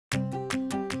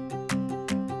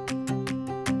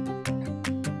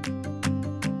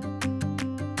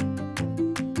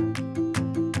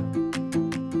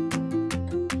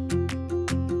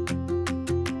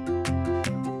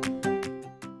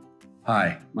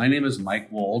Hi, my name is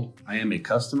Mike Wold. I am a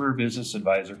customer business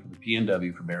advisor for the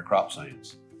PNW for Bayer Crop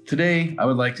Science. Today, I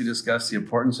would like to discuss the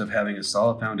importance of having a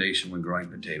solid foundation when growing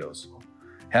potatoes.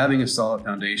 Having a solid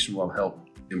foundation will help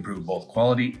improve both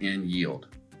quality and yield.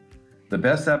 The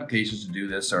best applications to do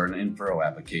this are an in-furrow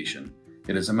application.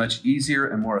 It is a much easier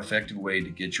and more effective way to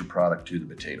get your product to the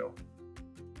potato.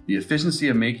 The efficiency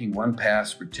of making one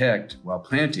pass protect while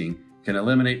planting can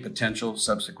eliminate potential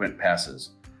subsequent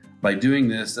passes. By doing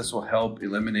this, this will help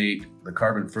eliminate the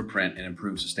carbon footprint and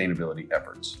improve sustainability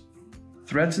efforts.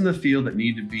 Threats in the field that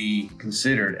need to be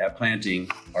considered at planting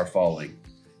are following: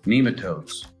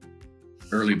 nematodes,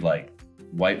 early blight,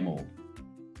 white mold,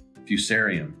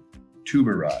 fusarium,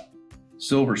 tuber rot,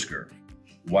 silver scurf,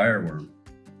 wireworm,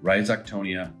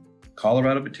 rhizoctonia,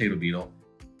 Colorado potato beetle,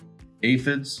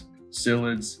 aphids,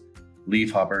 psyllids,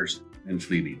 leafhoppers, and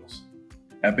flea beetles.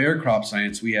 At Bayer Crop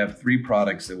Science, we have 3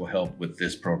 products that will help with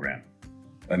this program: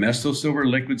 Emesto Silver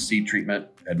liquid seed treatment,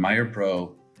 Admire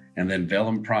Pro, and then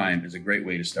Velum Prime is a great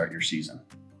way to start your season.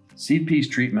 Seed piece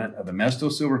treatment of Emesto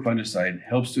Silver fungicide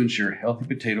helps to ensure healthy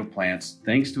potato plants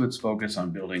thanks to its focus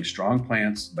on building strong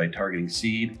plants by targeting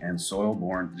seed and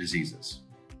soil-borne diseases.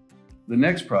 The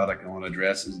next product I want to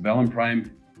address is Bellum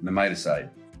Prime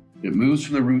nematide. It moves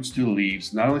from the roots to the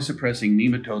leaves, not only suppressing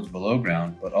nematodes below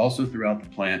ground, but also throughout the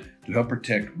plant to help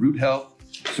protect root health,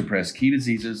 suppress key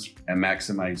diseases, and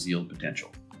maximize yield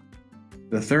potential.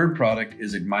 The third product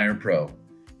is Admire Pro.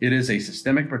 It is a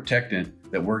systemic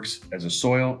protectant that works as a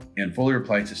soil and fully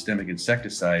applied systemic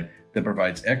insecticide that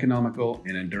provides economical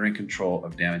and enduring control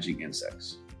of damaging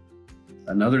insects.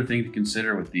 Another thing to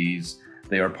consider with these,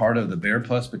 they are part of the Bayer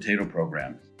Plus potato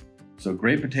program. So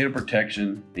great potato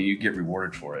protection, and you get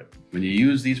rewarded for it. When you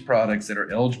use these products that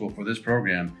are eligible for this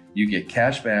program, you get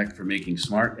cash back for making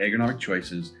smart agronomic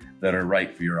choices that are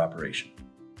right for your operation.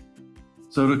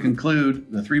 So to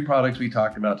conclude, the 3 products we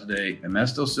talked about today,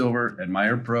 Emesto Silver,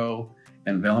 Admire Pro,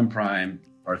 and Velum Prime,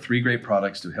 are 3 great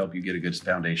products to help you get a good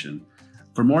foundation.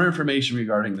 For more information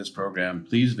regarding this program,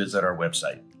 please visit our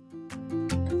website.